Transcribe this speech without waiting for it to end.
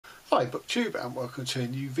Hi BookTube and welcome to a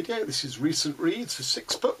new video. This is recent reads for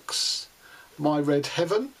 6 books. My Red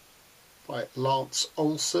Heaven by Lance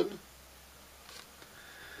Olsen.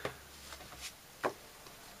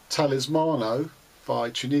 Talismano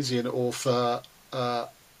by Tunisian author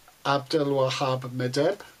Adelwahab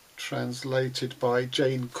Meddeb, translated by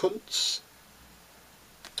Jane Kuntz.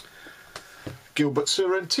 Gilbert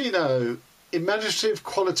Sorrentino, Imaginative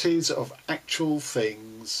Qualities of Actual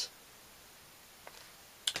Things.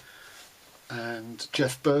 And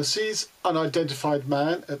Jeff Bursey's Unidentified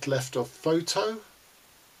Man at Left of Photo,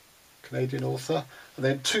 Canadian author. And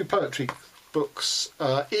then 2 poetry books,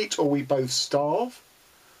 Eat or We Both Starve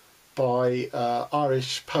by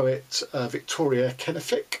Irish poet Victoria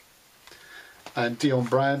Kenneficke, and Dionne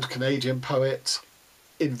Brand, Canadian poet,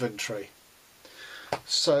 Inventory.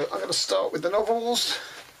 So I'm going to start with the novels.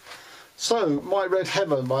 So, My Red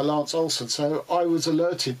Heaven by Lance Olsen. So I was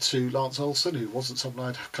alerted to Lance Olsen, who wasn't someone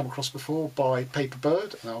I'd come across before, by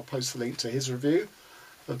Paperbird, and I'll post the link to his review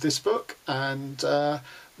of this book. And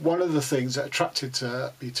one of the things that attracted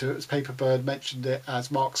me to it was Paperbird mentioned it as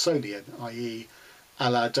Marksonian, i.e.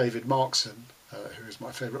 a la David Markson, who is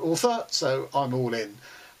my favourite author, so I'm all in.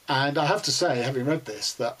 And I have to say, having read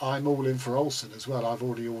this, that I'm all in for Olsen as well. I've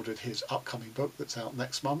already ordered his upcoming book that's out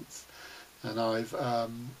next month, and I've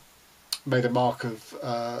made a mark of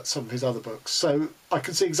some of his other books. So I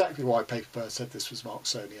can see exactly why Paperbird said this was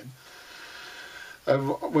Marksonian.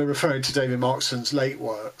 We're referring to David Markson's late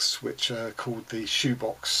works, which are called the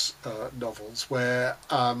Shoebox novels, where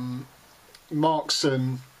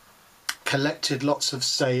Markson collected lots of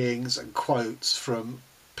sayings and quotes from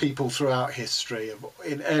people throughout history,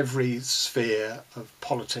 in every sphere of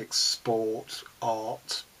politics, sport,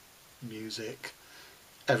 art, music,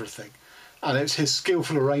 everything. And it was his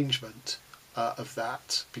skillful arrangement of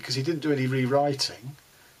that, because he didn't do any rewriting.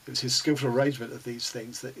 It was his skillful arrangement of these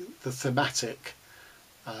things that the thematic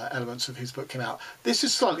elements of his book came out. This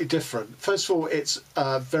is slightly different. First of all, it's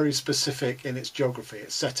very specific in its geography.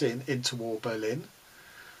 It's set in interwar Berlin,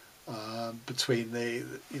 between the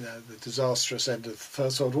disastrous end of the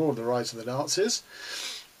First World War and the rise of the Nazis,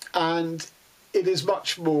 and it is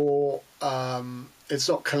much more. It's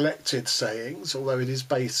not collected sayings, although it is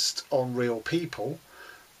based on real people.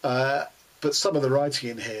 But some of the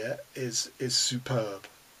writing in here is superb.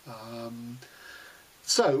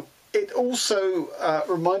 So it also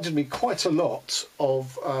reminded me quite a lot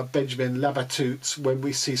of Benjamin Labatut's When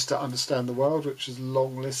We Cease to Understand the World, which was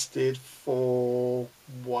longlisted for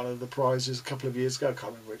one of the prizes a couple of years ago. I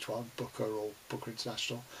can't remember which one, Booker or Booker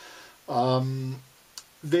International.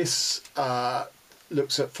 This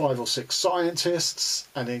looks at 5 or 6 scientists,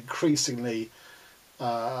 and increasingly,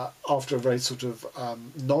 after a very sort of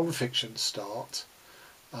non-fiction start,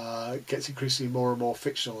 gets increasingly more and more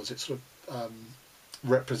fictional as it sort of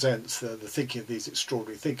represents the thinking of these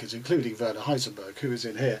extraordinary thinkers, including Werner Heisenberg, who is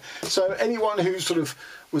in here. So anyone who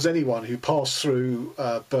who passed through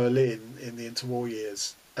Berlin in the interwar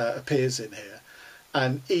years appears in here.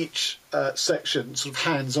 And each section sort of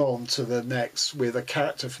hands on to the next with a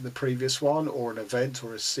character from the previous one, or an event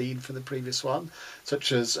or a scene from the previous one,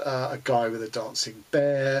 such as a guy with a dancing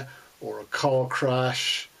bear or a car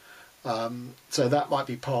crash. So that might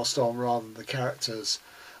be passed on rather than the characters.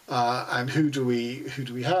 And who do we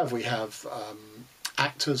have? We have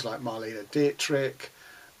actors like Marlene Dietrich,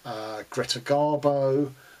 Greta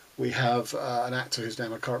Garbo. We have an actor whose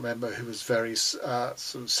name I can't remember, who was very sort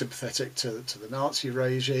of sympathetic to the Nazi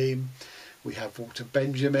regime. We have Walter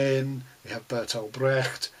Benjamin. We have Bertolt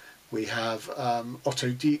Brecht. We have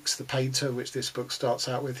Otto Dix, the painter, which this book starts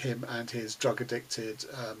out with, him and his drug-addicted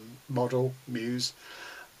model, Muse.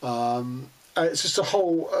 It's just a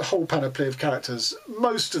whole panoply of characters.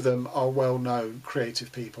 Most of them are well-known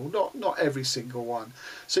creative people, not every single one.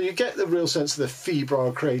 So you get the real sense of the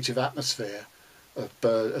febrile creative atmosphere of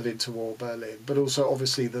interwar Berlin, but also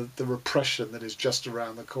obviously the repression that is just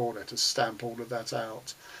around the corner to stamp all of that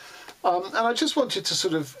out. And I just wanted to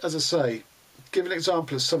sort of, as I say, give an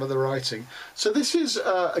example of some of the writing. So this is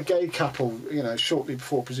a gay couple, shortly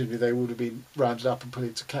before presumably they would have been rounded up and put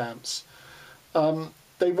into camps.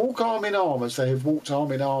 They walk arm in arm as they have walked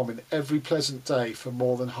arm in arm in every pleasant day for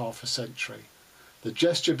more than half a century. The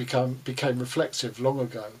gesture became reflexive long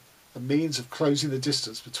ago, a means of closing the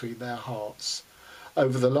distance between their hearts.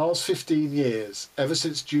 Over the last 15 years, ever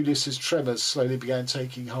since Julius's tremors slowly began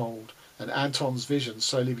taking hold and Anton's vision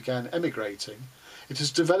slowly began emigrating, it has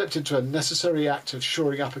developed into a necessary act of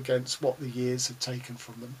shoring up against what the years have taken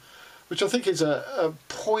from them, which I think is a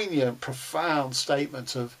poignant, profound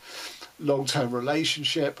statement of long-term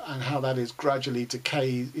relationship and how that is gradually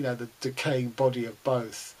the decaying body of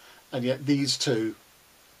both, and yet these two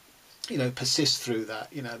persist through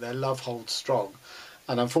that. Their love holds strong.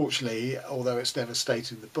 And unfortunately, although it's never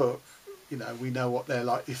stated in the book, we know what their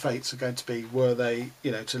likely fates are going to be were they,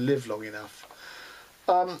 to live long enough.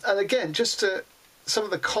 And again, some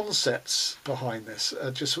of the concepts behind this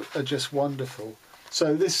are just wonderful.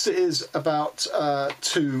 So this is about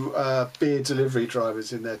two beer delivery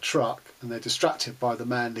drivers in their truck, and they're distracted by the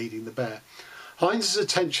man leading the bear. Heinz's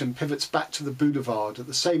attention pivots back to the boulevard. At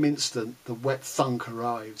the same instant, the wet thunk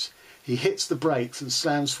arrives. He hits the brakes and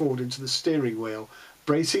slams forward into the steering wheel,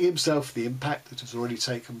 bracing himself for the impact that has already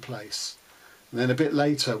taken place. And then a bit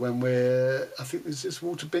later, when I think this is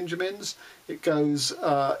Walter Benjamin's, it goes,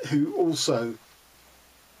 who also,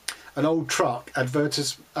 an old truck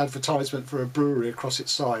advertisement for a brewery across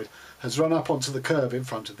its side has run up onto the curb in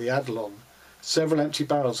front of the Adelwahab. Several empty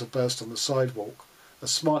barrels have burst on the sidewalk. A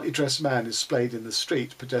smartly dressed man is splayed in the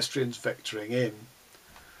street, pedestrians vectoring in.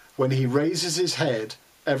 When he raises his head,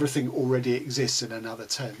 everything already exists in another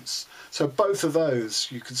tense. So both of those,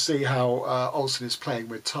 you can see how Olsen is playing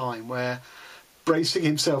with time, where bracing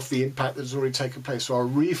himself for the impact that has already taken place, so our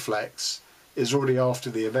reflex is already after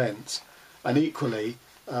the event. And equally,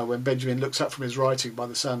 when Benjamin looks up from his writing by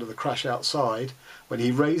the sound of the crash outside, when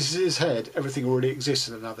he raises his head, everything already exists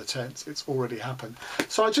in another tense. It's already happened.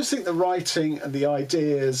 So I just think the writing and the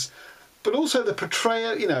ideas, but also the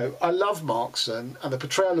portrayal, I love Markson, and the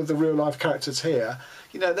portrayal of the real life characters here,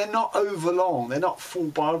 they're not overlong, they're not full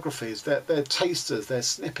biographies, they're tasters, they're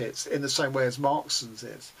snippets in the same way as Markson's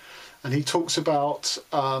is. And he talks about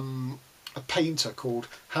a painter called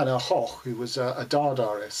Hannah Hoch, who was a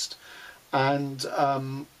Dadaist. And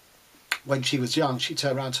when she was young, she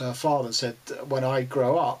turned around to her father and said, when I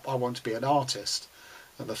grow up, I want to be an artist.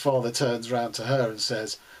 And the father turns around to her and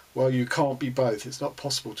says, well, you can't be both. It's not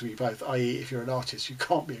possible to be both, i.e. if you're an artist, you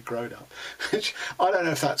can't be a grown-up. Which, I don't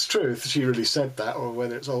know if that's true, if she really said that, or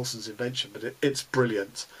whether it's Olsen's invention, but it's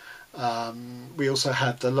brilliant. We also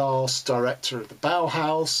had the last director of the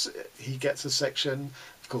Bauhaus. He gets a section.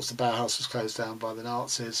 Of course, the Bauhaus was closed down by the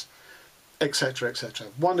Nazis, etc., etc.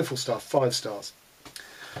 Wonderful stuff, 5 stars.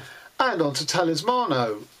 And on to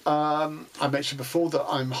Talismano. I mentioned before that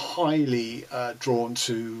I'm highly drawn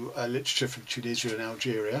to literature from Tunisia and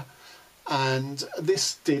Algeria, and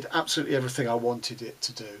this did absolutely everything I wanted it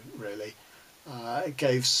to do, really. It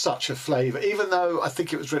gave such a flavour, even though I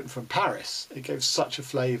think it was written from Paris, it gave such a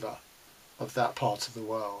flavour of that part of the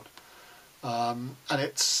world. And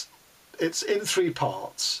it's in 3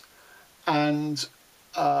 parts, and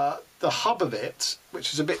the hub of it,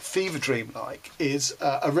 which is a bit fever dream like, is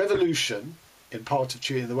a revolution in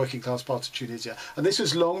the working class part of Tunisia. And this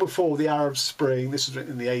was long before the Arab Spring. This was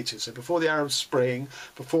written in the 80s, so before the Arab Spring,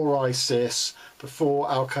 before ISIS, before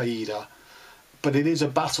Al Qaeda. But it is a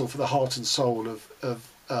battle for the heart and soul of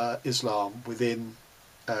Islam within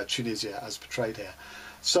Tunisia, as portrayed here.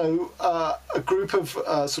 So a group of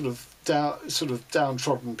sort of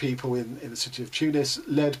downtrodden people in the city of Tunis,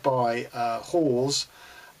 led by Hawes,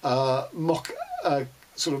 mock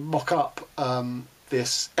up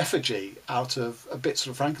this effigy out of a bit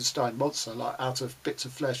sort of Frankenstein monster, like out of bits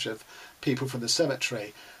of flesh of people from the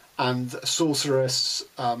cemetery, and sorceress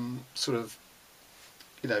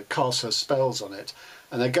cast her spells on it,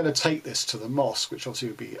 and they're going to take this to the mosque, which obviously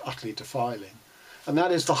would be utterly defiling. And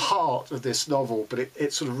that is the heart of this novel, but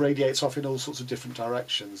it sort of radiates off in all sorts of different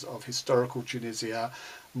directions of historical Tunisia,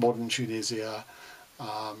 modern Tunisia,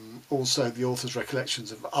 also the author's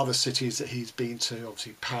recollections of other cities that he's been to,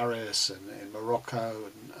 obviously Paris and in Morocco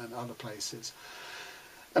and other places.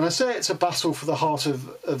 And I say it's a battle for the heart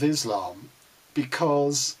of Islam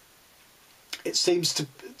because it seems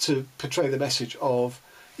to portray the message of,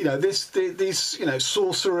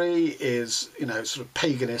 sorcery is, sort of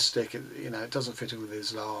paganistic, it doesn't fit in with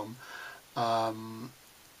Islam, and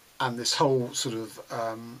this whole sort of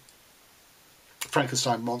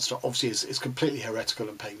Frankenstein monster obviously is completely heretical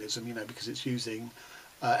and paganism, because it's using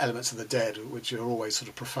elements of the dead, which are always sort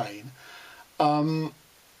of profane. And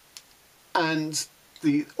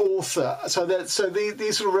the author,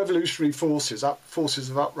 these sort of revolutionary forces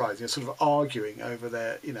of uprising, are sort of arguing over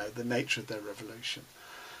their, the nature of their revolution.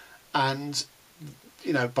 And,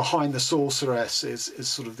 behind the sorceress is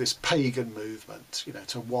sort of this pagan movement,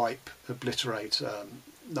 to obliterate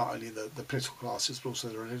not only the political classes but also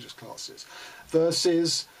the religious classes,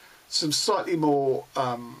 versus some slightly more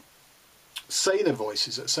saner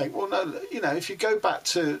voices that say, well, no, if you go back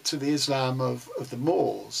to the Islam of the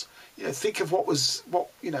Moors, think of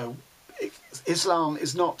Islam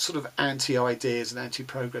is not sort of anti-ideas and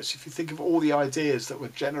anti-progress. If you think of all the ideas that were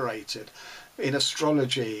generated in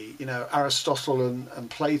astrology, Aristotle and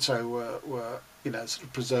Plato were sort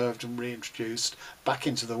of preserved and reintroduced back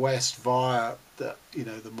into the West via the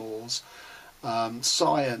the Moors.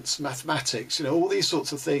 Science, mathematics, all these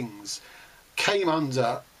sorts of things came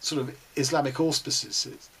under sort of Islamic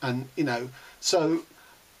auspices, and so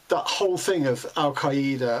that whole thing of Al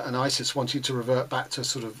Qaeda and ISIS wanting to revert back to a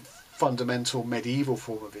sort of fundamental medieval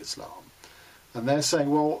form of Islam, and they're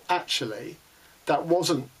saying, well, actually, that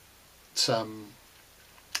wasn't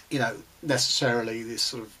necessarily this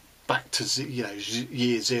sort of back to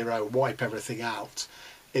year zero, wipe everything out.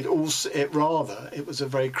 It was a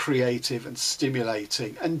very creative and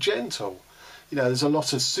stimulating and gentle. There's a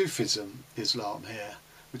lot of Sufism Islam here,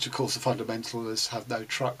 which of course the fundamentalists have no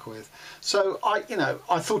truck with. So I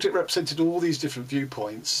thought it represented all these different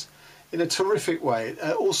viewpoints in a terrific way.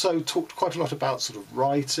 It also talked quite a lot about sort of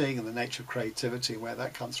writing and the nature of creativity and where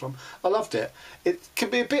that comes from. I loved it. It can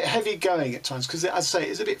be a bit heavy going at times because, as I say,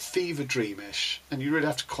 it's a bit fever dreamish, and you really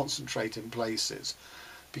have to concentrate in places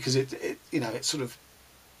because it sort of,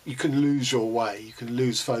 you can lose your way, you can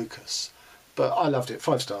lose focus. But I loved it.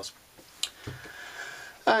 5 stars.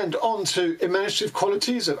 And on to Imaginative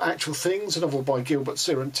Qualities of Actual Things, a novel by Gilbert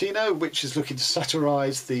Sorrentino, which is looking to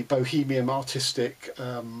satirise the bohemian artistic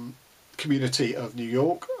community of New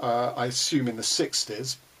York, I assume in the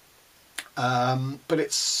 60s. But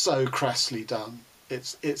it's so crassly done.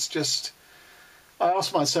 It's just... I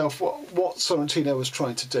asked myself what Sorrentino was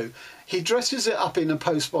trying to do. He dresses it up in a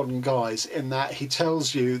postmodern guise in that he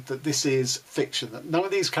tells you that this is fiction, that none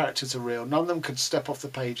of these characters are real, none of them could step off the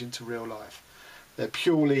page into real life. They're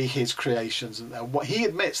purely his creations, and he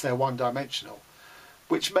admits they're one-dimensional,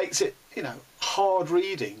 which makes it, hard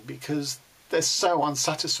reading because they're so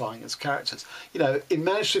unsatisfying as characters.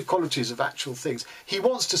 Imaginative Qualities of Actual Things. He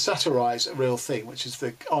wants to satirise a real thing, which is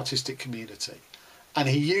the artistic community. And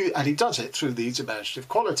he does it through these imaginative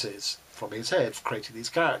qualities from his head, creating these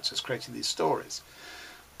characters, creating these stories.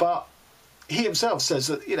 But he himself says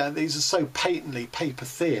that these are so patently paper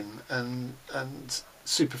thin and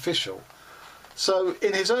superficial. So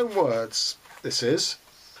in his own words, this is: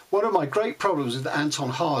 one of my great problems with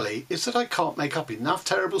Anton Harley is that I can't make up enough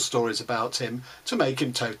terrible stories about him to make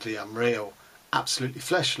him totally unreal, absolutely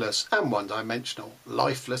fleshless and one-dimensional,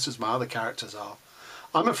 lifeless as my other characters are.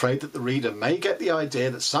 I'm afraid that the reader may get the idea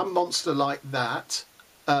that some monster like this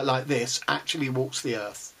actually walks the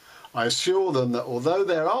earth. I assure them that although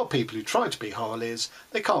there are people who try to be Harleys,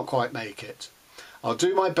 they can't quite make it. I'll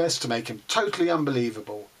do my best to make him totally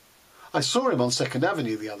unbelievable. I saw him on 2nd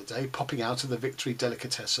Avenue the other day, popping out of the Victory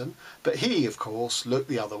Delicatessen, but he, of course, looked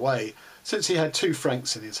the other way, since he had 2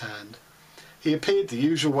 francs in his hand. He appeared the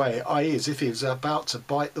usual way, i.e. as if he was about to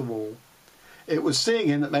bite the wall. It was seeing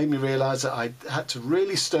him that made me realise that I had to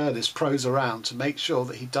really stir this prose around to make sure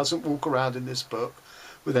that he doesn't walk around in this book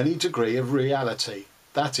with any degree of reality.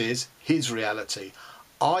 That is, his reality.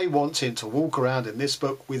 I want him to walk around in this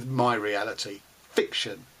book with my reality.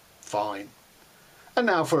 Fiction. Fine. And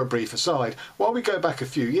now for a brief aside. While we go back a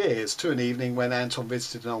few years to an evening when Anton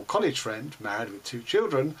visited an old college friend, married with 2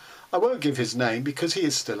 children, I won't give his name because he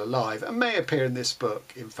is still alive and may appear in this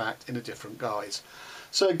book, in fact, in a different guise.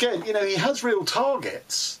 So again, he has real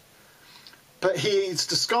targets, but he's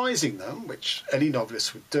disguising them, which any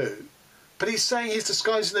novelist would do. But he's saying he's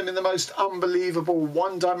disguising them in the most unbelievable,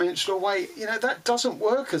 one-dimensional way. That doesn't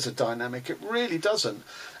work as a dynamic. It really doesn't.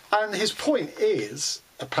 And his point is,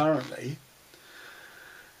 apparently,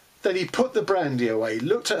 that he put the brandy away,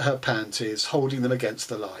 looked at her panties, holding them against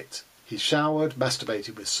the light. He showered,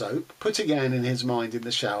 masturbated with soap, putting Anne in his mind in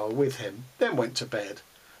the shower with him, then went to bed.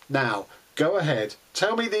 Now, go ahead,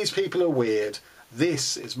 tell me these people are weird.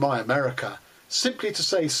 This is my America. Simply to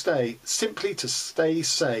stay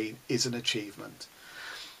sane is an achievement.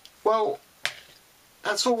 Well,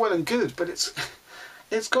 that's all well and good, but it's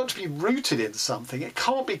got to be rooted in something. It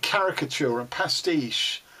can't be caricature and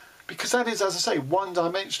pastiche, because that is, as I say,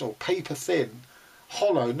 one-dimensional, paper-thin,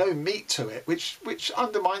 hollow, no meat to it, which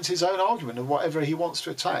undermines his own argument of whatever he wants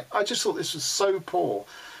to attack. I just thought this was so poor.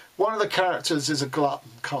 One of the characters is a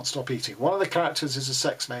glutton, can't stop eating. One of the characters is a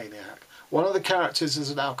sex maniac. One of the characters is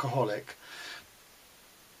an alcoholic.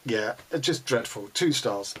 Yeah, just dreadful. 2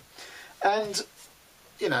 stars. And,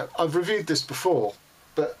 I've reviewed this before,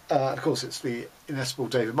 but of course it's the inestimable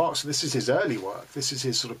David Marks, and this is his early work. This is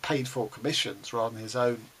his sort of paid-for commissions rather than his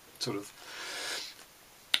own sort of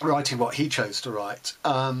writing what he chose to write.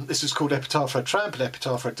 This is called Epitaph for a Tramp and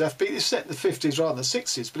Epitaph for a Deafbeat. It's set in the 50s rather than the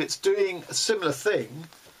 60s, but it's doing a similar thing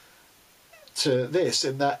to this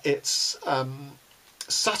in that it's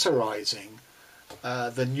satirising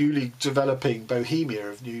the newly developing bohemia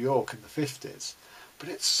of New York in the 50s. But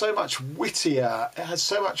it's so much wittier, it has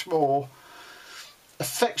so much more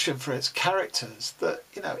affection for its characters that,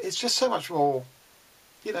 you know, it's just so much more.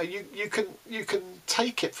 You know, you can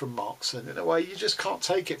take it from Marxen in a way you just can't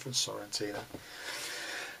take it from Sorrentino.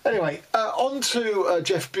 Anyway, on to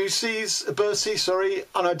Jeff Bursey's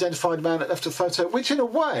Unidentified Man that Left a Photo, which in a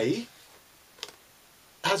way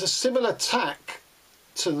has a similar tack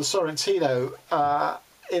to the Sorrentino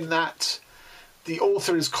in that the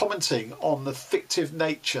author is commenting on the fictive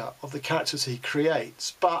nature of the characters he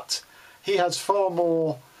creates, but he has far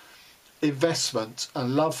more investment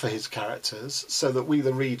and love for his characters, so that we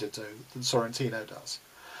the reader do, than Sorrentino does.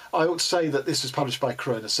 I ought to say that this was published by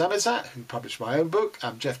Corona Samizdat, who published my own book,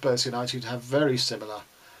 and Jeff Bursey and I too have very similar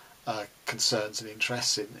concerns and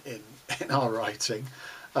interests in our writing,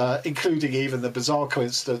 including even the bizarre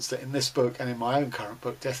coincidence that in this book and in my own current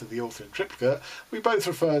book, Death of the Author in Triplicate, we both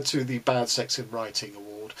refer to the Bad Sex in Writing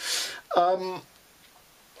Award.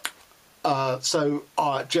 So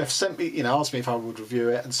Jeff sent me, asked me if I would review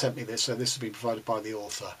it and sent me this, so this has been provided by the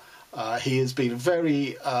author. He has been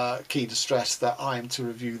very keen to stress that I am to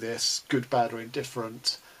review this, good, bad or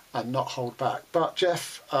indifferent, and not hold back. But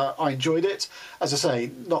Jeff, I enjoyed it. As I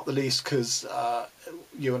say, not the least because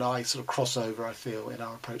you and I sort of cross over, I feel, in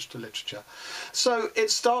our approach to literature. So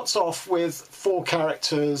it starts off with 4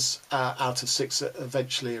 characters out of 6 that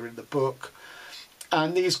eventually are in the book.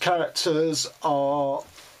 And these characters are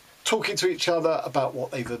talking to each other about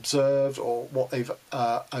what they've observed or what they've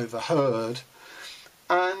overheard.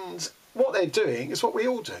 And what they're doing is what we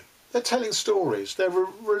all do. They're telling stories. They're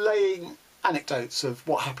relaying anecdotes of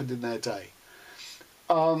what happened in their day.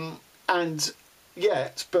 And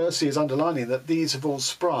yet, Bursey is underlining that these have all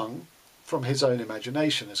sprung from his own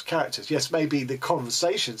imagination as characters. Yes, maybe the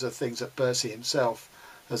conversations are things that Bursey himself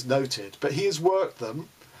has noted, but he has worked them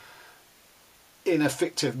in a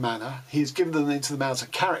fictive manner. He's given them into the mouths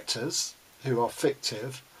of characters who are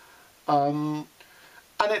fictive.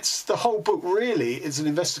 And it's the whole book really is an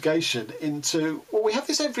investigation into, well, we have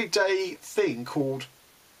this everyday thing called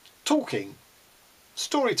talking,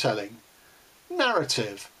 storytelling,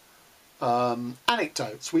 narrative,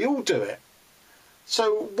 anecdotes. We all do it.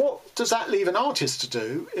 So what does that leave an artist to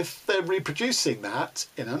do if they're reproducing that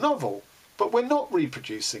in a novel? But we're not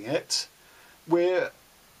reproducing it. We're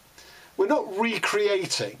not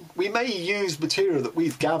recreating. We may use material that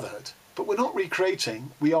we've gathered, but we're not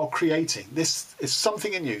recreating, we are creating. This is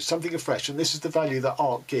something anew, something afresh, and this is the value that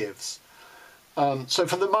art gives. So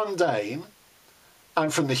from the mundane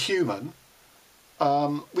and from the human,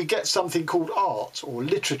 we get something called art or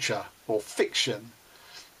literature or fiction,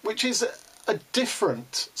 which is a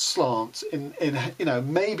different slant in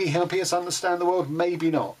maybe helping us understand the world,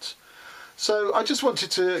 maybe not. So I just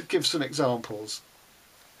wanted to give some examples.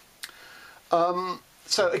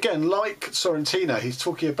 So again, like Sorrentino, he's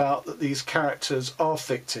talking about that these characters are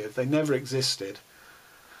fictive. They never existed.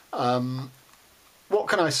 What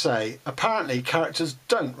can I say? Apparently, characters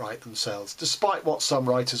don't write themselves, despite what some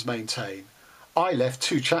writers maintain. I left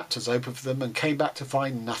 2 chapters open for them and came back to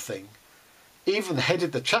find nothing. Even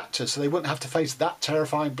headed the chapters so they wouldn't have to face that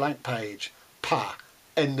terrifying blank page. Pah!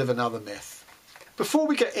 End of another myth. Before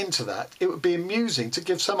we get into that, it would be amusing to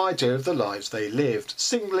give some idea of the lives they lived,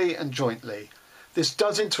 singly and jointly. This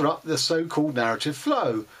does interrupt the so-called narrative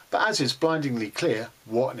flow, but as is blindingly clear,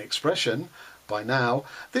 what an expression, by now,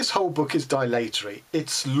 this whole book is dilatory.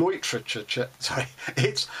 It's literature.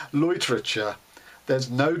 It's literature. There's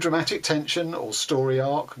no dramatic tension or story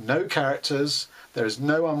arc, no characters, there is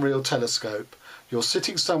no unreal telescope. You're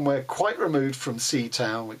sitting somewhere quite removed from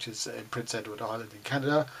Seatown, which is in Prince Edward Island in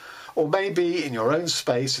Canada, or maybe in your own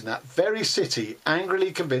space in that very city,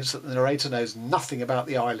 angrily convinced that the narrator knows nothing about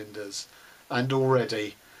the islanders. And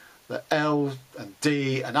already the L and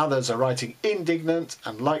D and others are writing indignant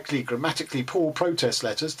and likely grammatically poor protest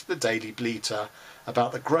letters to the Daily Bleater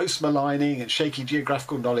about the gross maligning and shaky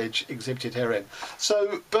geographical knowledge exhibited herein.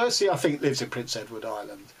 So Bursey, I think, lives in Prince Edward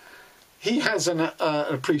Island. He has an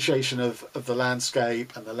appreciation of the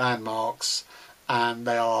landscape and the landmarks, and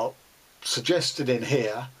they are suggested in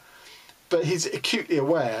here, but he's acutely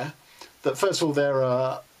aware that, first of all, there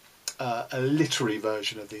are a literary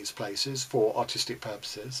version of these places for artistic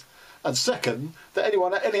purposes, and second, that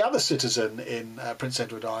any other citizen in Prince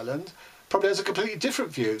Edward Island probably has a completely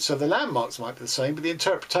different view. So the landmarks might be the same, but the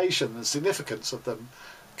interpretation and the significance of them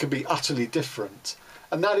can be utterly different.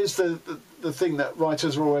 And that is the thing that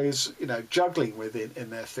writers are always, juggling with in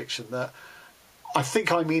their fiction, that I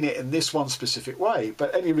think I mean it in this one specific way,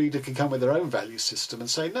 but any reader can come with their own value system and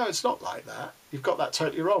say, no, it's not like that. You've got that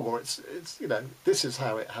totally wrong, or it's this is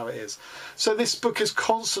how it is. So this book is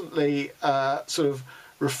constantly sort of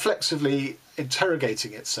reflexively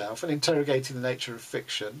interrogating itself and interrogating the nature of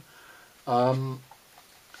fiction.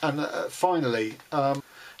 And finally,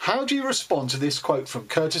 how do you respond to this quote from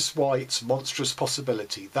Curtis White's Monstrous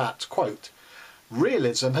Possibility that, quote,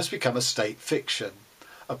 realism has become a state fiction,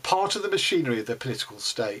 a part of the machinery of the political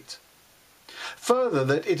state. Further,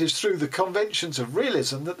 that it is through the conventions of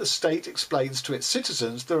realism that the state explains to its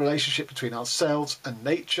citizens the relationship between ourselves and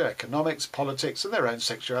nature, economics, politics and their own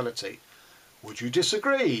sexuality. Would you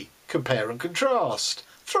disagree? Compare and contrast.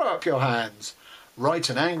 Throw up your hands. Write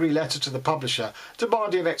an angry letter to the publisher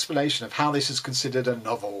demanding an explanation of how this is considered a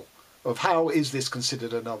novel.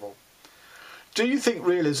 Do you think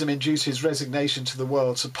realism induces resignation to the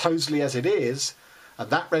world supposedly as it is, and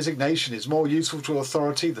that resignation is more useful to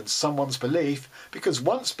authority than someone's belief, because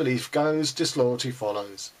once belief goes, disloyalty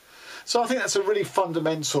follows? So I think that's a really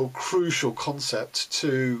fundamental, crucial concept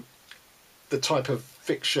to the type of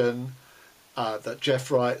fiction that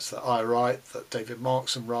Jeff writes, that I write, that David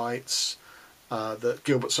Markson writes, that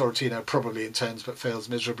Gilbert Sorrentino probably intends but fails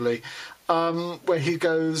miserably, where he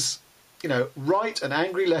goes, write an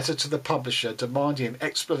angry letter to the publisher demanding an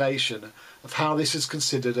explanation of how this is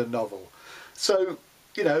considered a novel. So,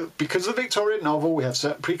 because of the Victorian novel, we have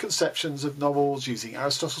certain preconceptions of novels using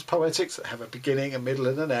Aristotle's Poetics that have a beginning, a middle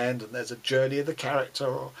and an end, and there's a journey of the character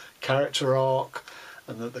or character arc,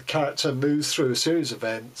 and that the character moves through a series of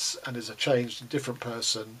events and is a changed and different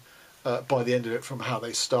person by the end of it from how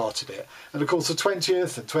they started it. And of course the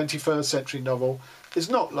 20th and 21st century novel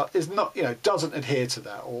doesn't adhere to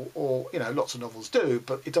that, or lots of novels do,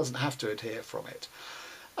 but it doesn't have to adhere from it.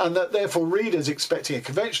 And that therefore readers expecting a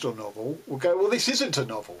conventional novel will go, well, this isn't a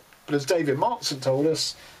novel. But as David Markson told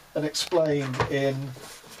us and explained in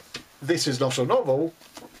This Is Not a Novel,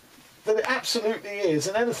 that it absolutely is,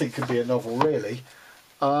 and anything can be a novel really.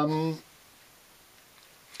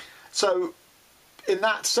 So in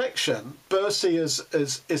that section, Bursey is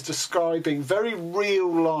describing very real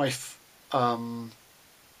life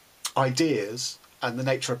ideas and the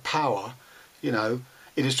nature of power.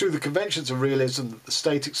 It is through the conventions of realism that the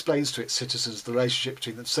state explains to its citizens the relationship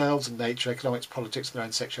between themselves and nature, economics, politics and their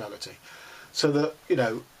own sexuality. So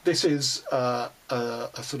that, this is a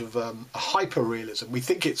sort of a hyper-realism. We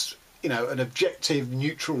think it's, an objective,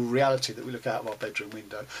 neutral reality that we look out of our bedroom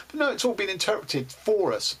window. But no, it's all been interpreted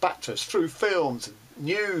for us, back to us, through films and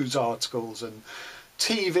news articles and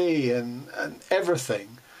TV and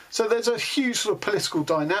everything. So there's a huge sort of political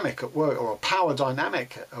dynamic at work, or a power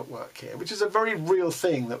dynamic at work here, which is a very real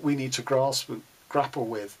thing that we need to grapple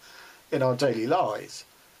with in our daily lives.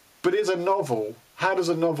 But is a novel, how does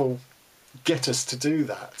a novel get us to do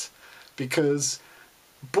that? Because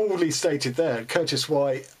baldly stated there, and Curtis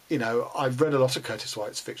White, I've read a lot of Curtis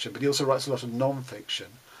White's fiction, but he also writes a lot of non-fiction.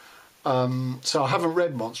 So I haven't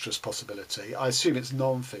read Monstrous Possibility. I assume it's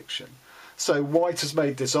non-fiction. So White has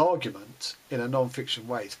made this argument in a non-fiction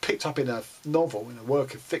way. It's picked up in a novel, in a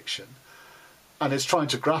work of fiction, and is trying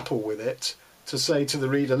to grapple with it to say to the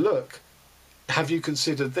reader, look, have you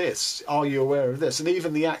considered this? Are you aware of this? And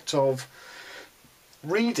even the act of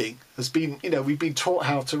reading has been, we've been taught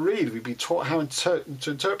how to read. We've been taught how to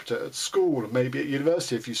interpret it at school and maybe at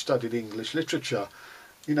university if you studied English literature.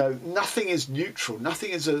 Nothing is neutral. Nothing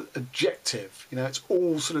is objective. It's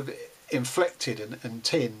all sort of inflected and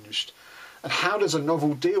tinged. And how does a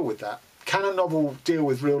novel deal with that? Can a novel deal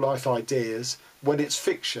with real life ideas when it's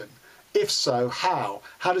fiction? If so, how?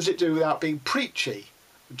 How does it do without being preachy?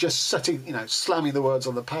 Just slamming the words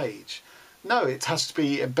on the page? No, it has to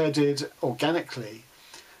be embedded organically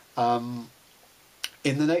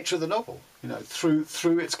in the nature of the novel,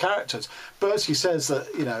 through its characters. Bursey says that,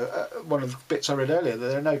 one of the bits I read earlier, that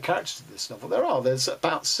there are no characters in this novel. There's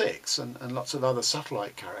about 6 and lots of other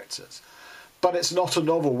satellite characters. But it's not a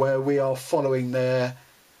novel where we are following their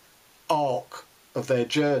arc of their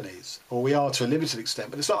journeys, or we are to a limited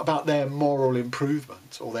extent, but it's not about their moral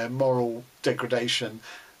improvement or their moral degradation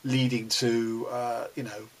leading to, a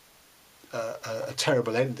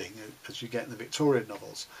terrible ending, as you get in the Victorian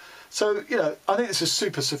novels. So, I think this is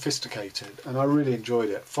super sophisticated, and I really enjoyed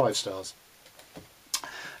it. 5 stars.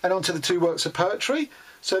 And on to the 2 works of poetry.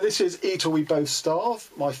 So this is Eat or We Both Starve,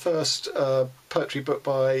 my first poetry book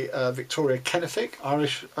by Victoria Kenneficke,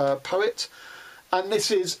 Irish poet. And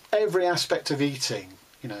this is every aspect of eating,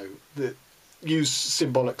 used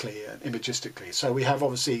symbolically and imagistically. So we have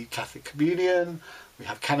obviously Catholic communion, we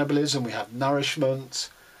have cannibalism, we have nourishment,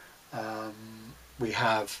 we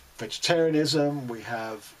have vegetarianism, we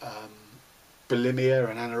have bulimia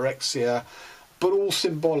and anorexia, but all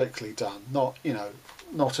symbolically done, not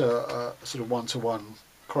a sort of one-to-one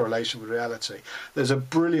correlation with reality. There's a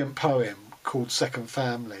brilliant poem called Second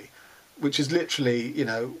Family, which is literally,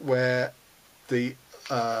 where the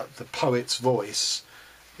poet's voice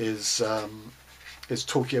is is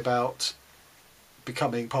talking about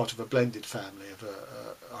becoming part of a blended family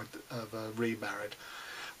of a remarried.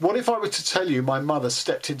 What if I were to tell you my mother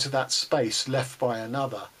stepped into that space left by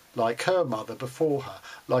another, like her mother before her,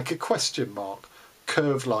 like a question mark,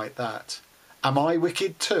 curved like that? Am I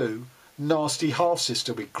wicked too? Nasty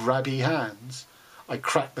half-sister with grabby hands? I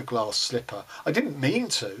cracked the glass slipper. I didn't mean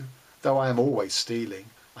to, though I am always stealing.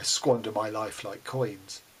 I squander my life like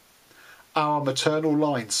coins. Our maternal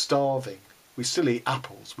line starving. We still eat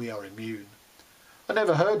apples, we are immune. I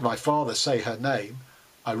never heard my father say her name.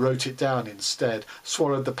 I wrote it down instead,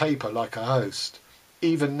 swallowed the paper like a host.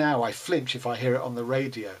 Even now I flinch if I hear it on the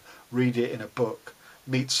radio, read it in a book,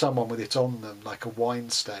 meet someone with it on them like a wine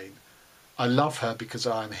stain. I love her because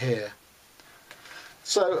I am here.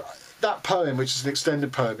 So that poem, which is an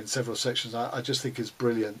extended poem in several sections, I just think is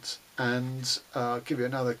brilliant. And I'll give you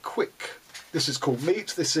another quick... This is called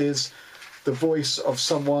Meat. This is the voice of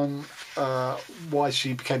someone, why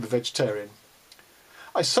she became a vegetarian.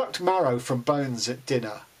 I sucked marrow from bones at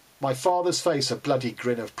dinner, my father's face a bloody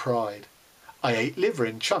grin of pride. I ate liver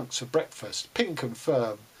in chunks for breakfast, pink and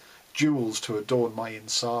firm, jewels to adorn my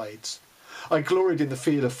insides. I gloried in the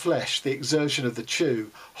feel of flesh, the exertion of the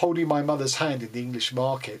chew, holding my mother's hand in the English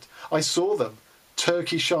market. I saw them,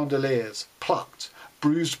 turkey chandeliers, plucked,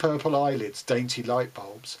 bruised purple eyelids, dainty light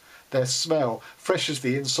bulbs. Their smell, fresh as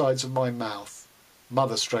the insides of my mouth.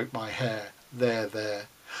 Mother stroked my hair, there.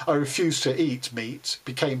 I refused to eat meat,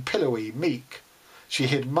 became pillowy, meek. She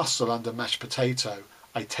hid muscle under mashed potato.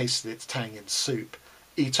 I tasted its tang in soup.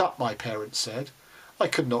 Eat up, my parents said. I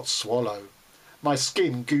could not swallow. My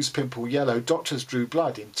skin, goose pimple yellow, doctors drew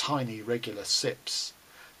blood in tiny, regular sips.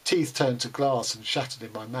 Teeth turned to glass and shattered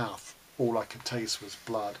in my mouth. All I could taste was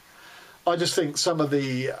blood. I just think some of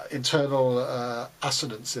the internal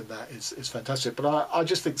assonance in that is fantastic. But I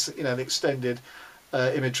just think, you know, the extended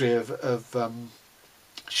imagery of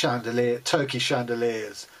chandelier, turkey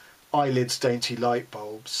chandeliers, eyelids, dainty light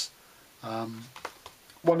bulbs.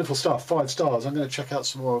 Wonderful stuff. 5 stars. I'm going to check out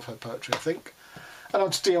some more of her poetry, I think. And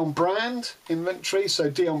on to Dionne Brand, Inventory.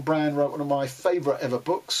 So Dionne Brand wrote one of my favourite ever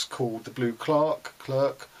books called The Blue Clerk.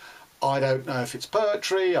 I don't know if it's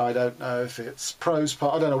poetry, I don't know if it's prose,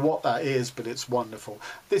 I don't know what that is, but it's wonderful.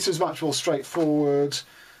 This is much more straightforward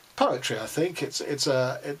poetry, I think.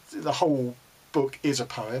 The whole book is a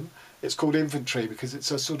poem. It's called Inventory because it's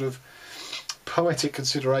a sort of poetic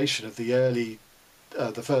consideration of the early,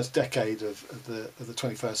 the first decade of the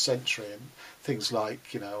 21st century, and things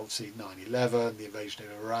like, you know, obviously 9/11, the invasion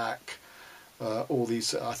of Iraq, all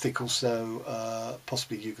these, I think also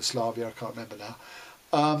possibly Yugoslavia, I can't remember now.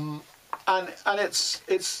 And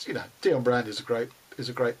it's you know, Dionne Brand is a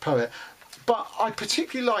great poet, but I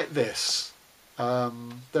particularly like this. There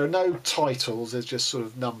are no titles; there's just sort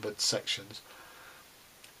of numbered sections.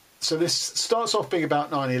 So this starts off being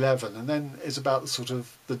about 9/11, and then is about the sort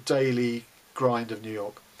of the daily grind of New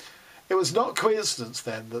York. It was not coincidence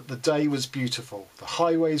then that the day was beautiful, the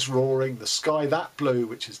highways roaring, the sky that blue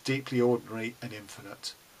which is deeply ordinary and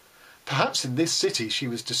infinite. Perhaps in this city she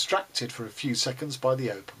was distracted for a few seconds by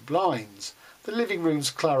the open blinds, the living room's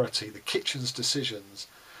clarity, the kitchen's decisions.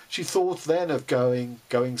 She thought then of going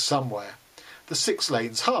somewhere. The 6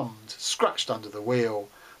 lanes hummed, scratched under the wheel.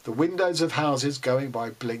 The windows of houses going by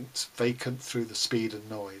blinked, vacant through the speed and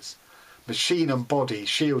noise. Machine and body,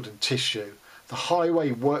 shield and tissue. The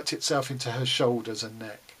highway worked itself into her shoulders and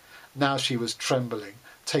neck. Now she was trembling,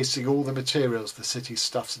 tasting all the materials the city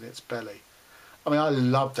stuffs in its belly. I mean, I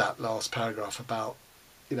love that last paragraph about,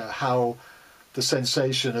 you know, how the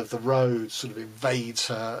sensation of the road sort of invades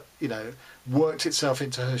her, you know, worked itself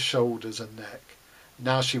into her shoulders and neck.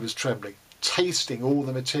 Now she was trembling, tasting all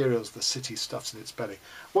the materials the city stuffs in its belly.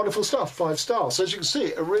 Wonderful stuff, 5 stars. So as you can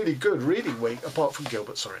see, a really good reading week, apart from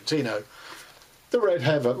Gilbert Sorrentino. The Red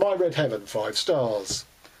Heaven, My Red Heaven, 5 stars.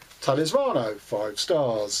 Talismano, 5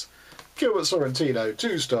 stars. Gilbert Sorrentino,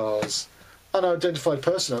 2 stars. Unidentified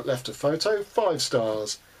person left a photo, 5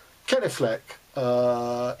 stars. Kenneficke,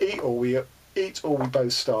 Eat or We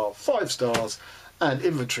Both Starve, 5 stars. And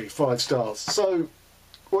Inventory, 5 stars. So,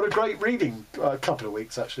 what a great reading couple of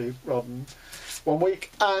weeks actually, rather than 1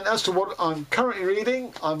 week. And as to what I'm currently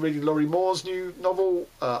reading, I'm reading Laurie Moore's new novel,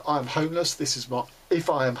 I'm Homeless.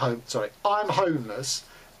 I'm homeless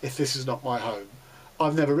if this is not my home.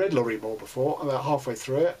 I've never read Laurie Moore before. I'm about halfway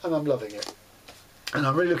through it and I'm loving it. And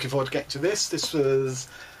I'm really looking forward to getting to this. This was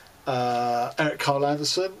Eric Carl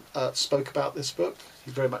Anderson spoke about this book.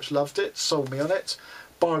 He very much loved it, sold me on it.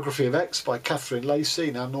 Biography of X by Catherine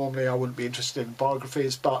Lacey. Now, normally I wouldn't be interested in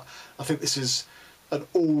biographies, but I think this is an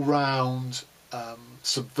all-round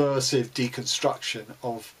subversive deconstruction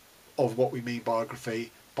of what we mean by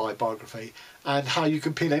by biography, and how you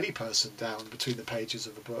can pin any person down between the pages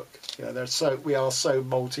of a book. You know, we are so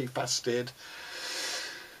multifaceted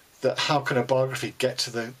that how can a biography get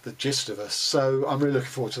to the gist of us? So I'm really looking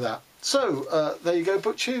forward to that. So there you go,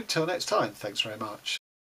 BookTube. Till next time, thanks very much.